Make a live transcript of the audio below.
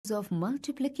of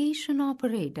multiplication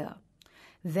operator.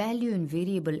 Value in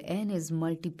variable n is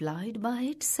multiplied by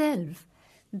itself,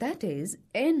 that is,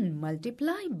 n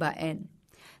multiplied by n.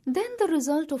 Then the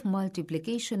result of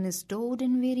multiplication is stored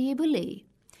in variable a.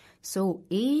 So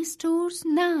a stores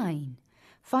 9.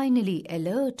 Finally,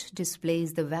 alert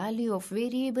displays the value of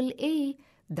variable a,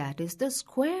 that is the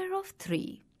square of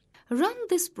 3. Run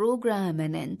this program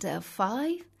and enter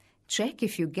 5. Check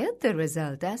if you get the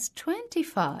result as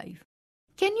 25.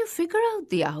 Can you figure out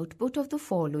the output of the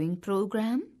following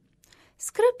program?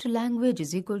 Script language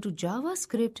is equal to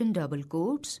JavaScript in double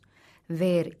quotes,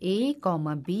 where a,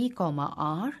 b,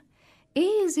 r, a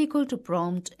is equal to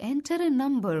prompt enter a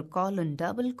number colon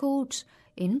double quotes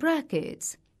in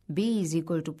brackets, b is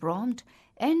equal to prompt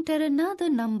enter another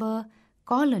number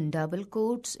colon double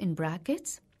quotes in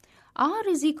brackets, r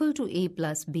is equal to a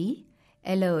plus b,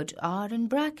 alert r in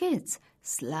brackets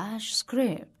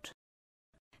 /script.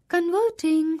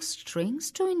 Converting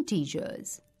strings to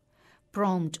integers.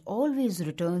 Prompt always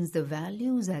returns the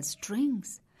values as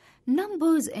strings.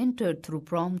 Numbers entered through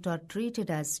prompt are treated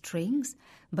as strings,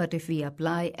 but if we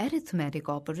apply arithmetic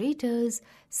operators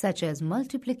such as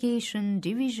multiplication,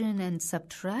 division, and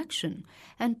subtraction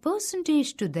and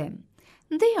percentage to them,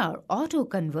 they are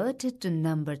auto-converted to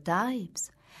number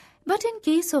types. But in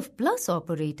case of plus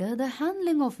operator, the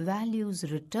handling of values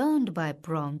returned by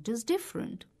prompt is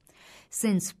different.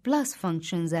 Since plus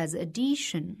functions as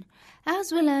addition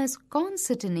as well as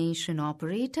concatenation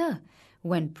operator,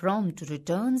 when prompt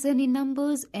returns any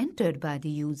numbers entered by the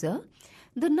user,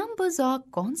 the numbers are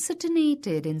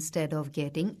concatenated instead of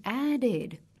getting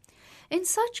added. In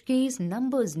such case,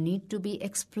 numbers need to be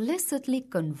explicitly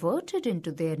converted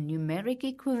into their numeric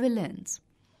equivalents.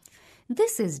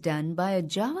 This is done by a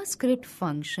JavaScript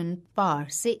function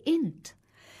parseInt.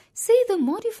 See the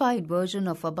modified version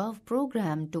of above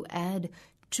program to add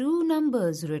two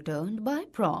numbers returned by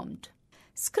prompt.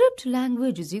 Script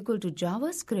language is equal to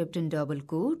JavaScript in double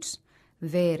quotes,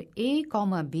 where a,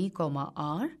 b,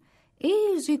 r, a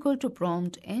is equal to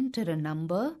prompt enter a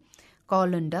number,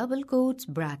 colon double quotes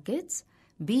brackets,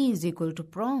 b is equal to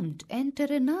prompt enter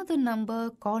another number,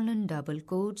 colon double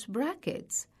quotes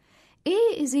brackets. A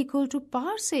is equal to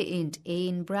parseInt a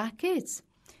in brackets.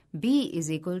 B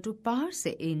is equal to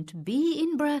parseInt b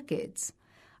in brackets.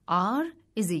 R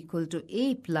is equal to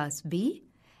a plus b,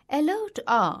 alert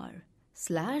r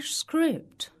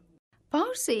 /script.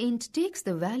 ParseInt takes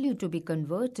the value to be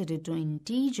converted into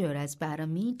integer as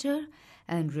parameter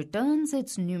and returns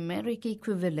its numeric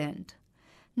equivalent.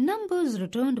 Numbers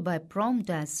returned by prompt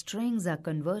as strings are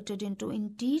converted into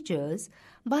integers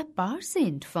by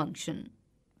parseInt function.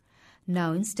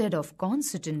 Now, instead of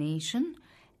concatenation,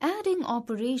 adding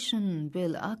operation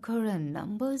will occur and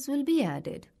numbers will be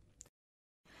added.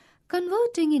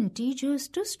 Converting integers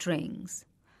to strings.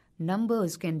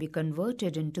 Numbers can be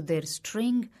converted into their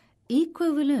string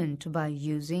equivalent by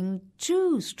using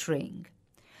toString.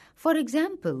 For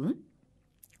example,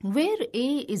 where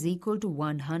a is equal to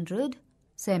 100,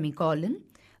 semicolon,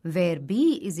 where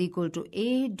b is equal to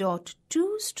a dot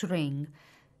toString,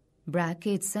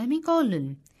 bracket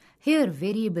semicolon. Here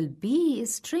variable b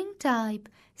is string type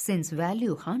since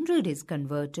value 100 is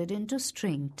converted into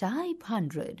string type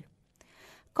 100.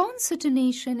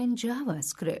 Concatenation in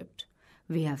JavaScript.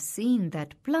 We have seen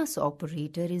that plus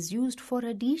operator is used for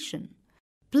addition.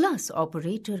 Plus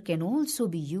operator can also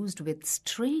be used with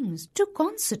strings to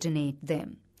concatenate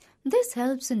them. This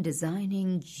helps in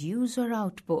designing user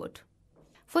output.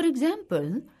 For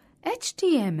example,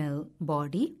 HTML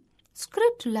body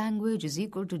script language is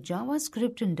equal to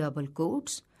JavaScript in double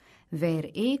quotes, where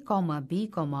a,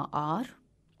 b, r,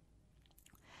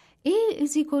 a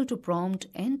is equal to prompt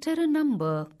enter a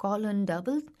number, colon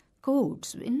double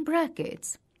quotes in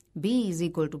brackets. B is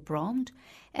equal to prompt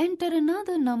enter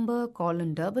another number,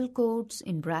 colon double quotes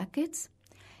in brackets.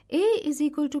 A is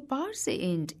equal to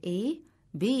parseInt a,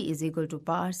 b is equal to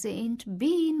parseInt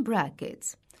b in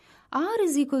brackets. R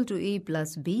is equal to a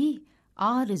plus b,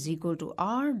 r is equal to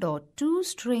r dot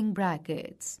toString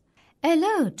brackets.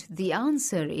 Alert, the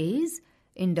answer is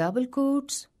in double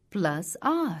quotes plus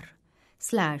r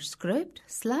 /script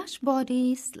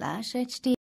 /body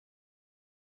 /html.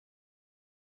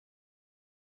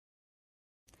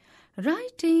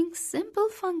 Writing simple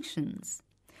functions.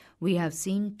 We have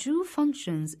seen two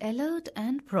functions, alert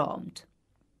and prompt,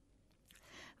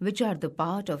 which are the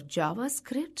part of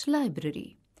JavaScript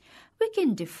library. We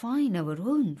can define our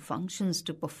own functions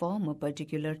to perform a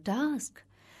particular task.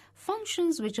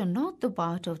 Functions which are not the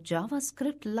part of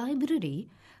JavaScript library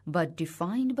but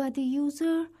defined by the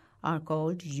user are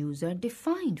called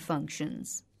user-defined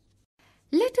functions.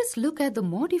 Let us look at the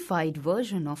modified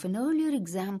version of an earlier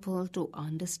example to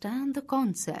understand the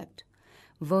concept.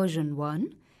 Version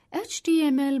 1,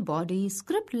 HTML body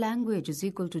script language is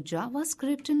equal to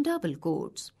JavaScript in double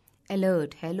quotes.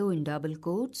 Alert hello in double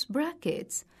quotes,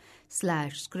 brackets,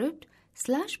 /script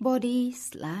 /body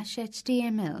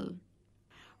 /HTML.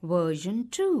 Version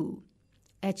 2,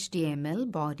 HTML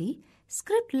body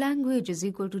script language is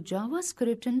equal to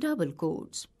JavaScript in double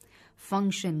quotes.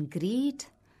 Function greet,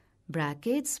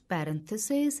 brackets,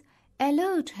 parentheses,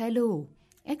 alert hello,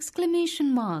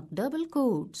 exclamation mark, double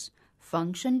quotes,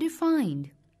 function defined,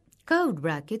 curved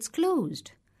brackets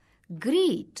closed,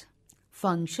 greet,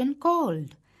 function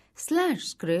called,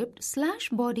 /script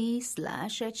 /body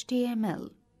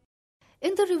 /HTML.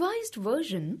 In the revised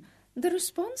version, the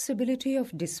responsibility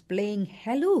of displaying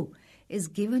hello is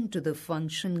given to the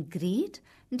function greet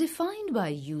defined by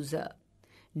user.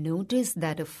 Notice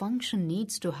that a function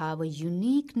needs to have a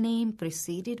unique name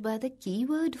preceded by the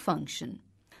keyword function.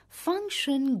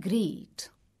 Function greet.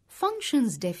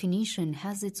 Function's definition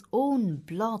has its own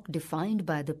block defined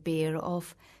by the pair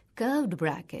of curved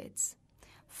brackets.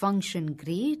 Function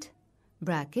greet,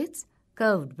 brackets,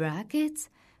 curved brackets.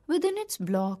 Within its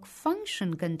block,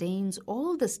 function contains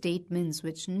all the statements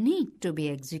which need to be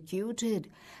executed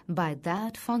by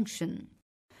that function.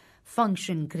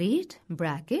 Function greet,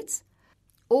 brackets,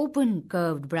 open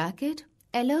curved bracket,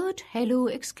 alert hello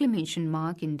exclamation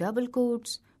mark in double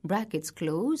quotes, brackets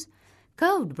close,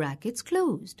 curved brackets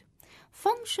closed.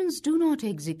 Functions do not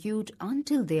execute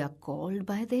until they are called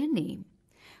by their name.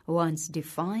 Once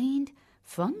defined,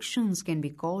 functions can be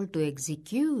called to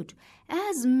execute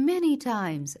as many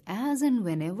times as and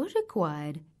whenever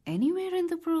required anywhere in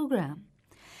the program.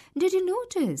 Did you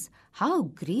notice how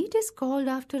greet is called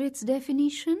after its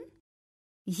definition?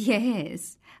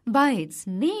 Yes, by its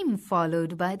name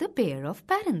followed by the pair of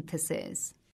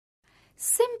parentheses.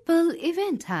 Simple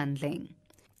event handling.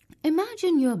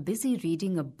 Imagine you are busy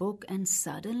reading a book and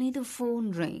suddenly the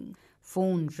phone rings.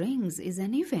 Phone rings is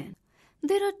an event.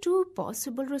 There are two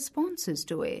possible responses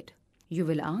to it. You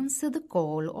will answer the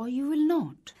call or you will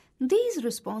not. These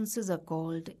responses are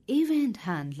called event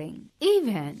handling.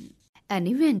 Event. An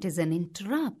event is an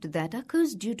interrupt that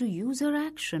occurs due to user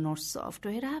action or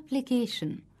software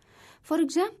application. For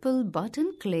example,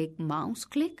 button click, mouse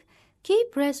click, key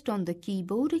pressed on the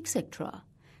keyboard, etc.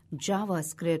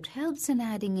 JavaScript helps in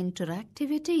adding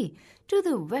interactivity to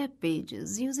the web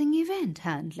pages using event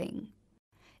handling.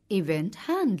 Event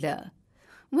handler.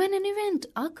 When an event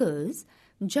occurs,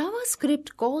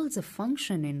 JavaScript calls a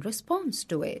function in response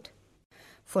to it.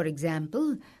 For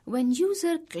example, when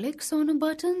user clicks on a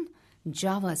button,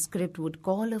 JavaScript would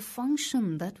call a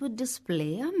function that would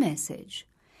display a message.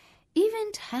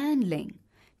 Event handling.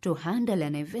 To handle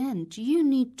an event, you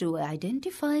need to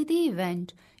identify the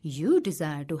event you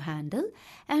desire to handle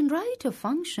and write a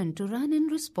function to run in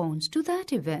response to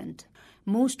that event.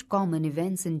 Most common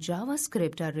events in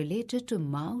JavaScript are related to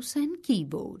mouse and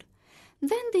keyboard.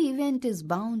 Then the event is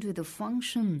bound with a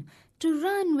function to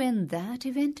run when that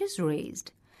event is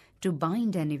raised. To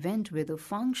bind an event with a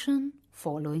function,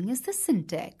 following is the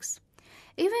syntax.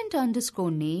 Event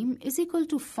underscore name is equal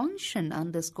to function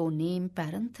underscore name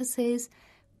parentheses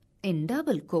in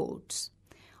double quotes.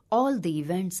 All the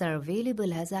events are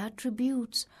available as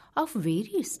attributes of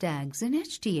various tags in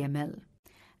HTML.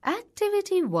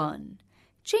 Activity 1.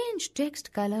 Change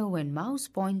text color when mouse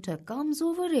pointer comes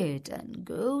over it and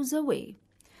goes away.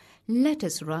 Let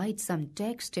us write some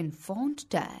text in font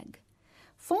tag.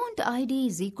 Font ID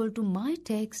is equal to my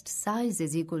text, size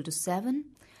is equal to 7,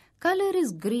 color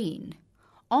is green.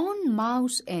 On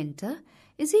mouse enter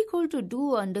is equal to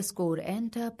do underscore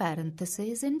enter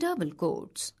parentheses in double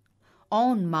quotes.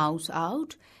 On mouse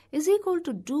out is equal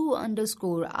to do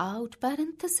underscore out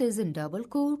parentheses in double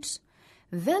quotes.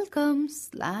 Welcome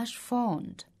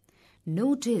 /font.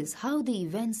 Notice how the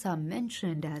events are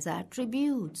mentioned as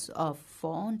attributes of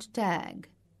font tag.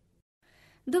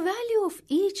 The value of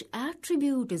each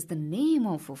attribute is the name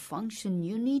of a function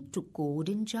you need to code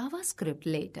in JavaScript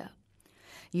later.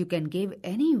 You can give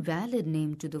any valid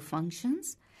name to the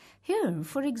functions. Here,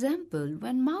 for example,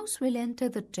 when mouse will enter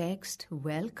the text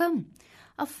welcome,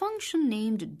 a function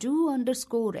named do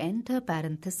underscore enter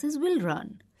parentheses will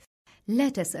run.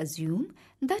 Let us assume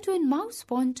that when mouse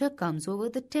pointer comes over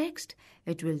the text,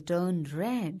 it will turn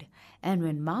red, and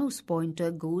when mouse pointer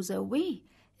goes away,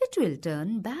 it will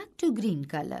turn back to green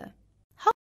color.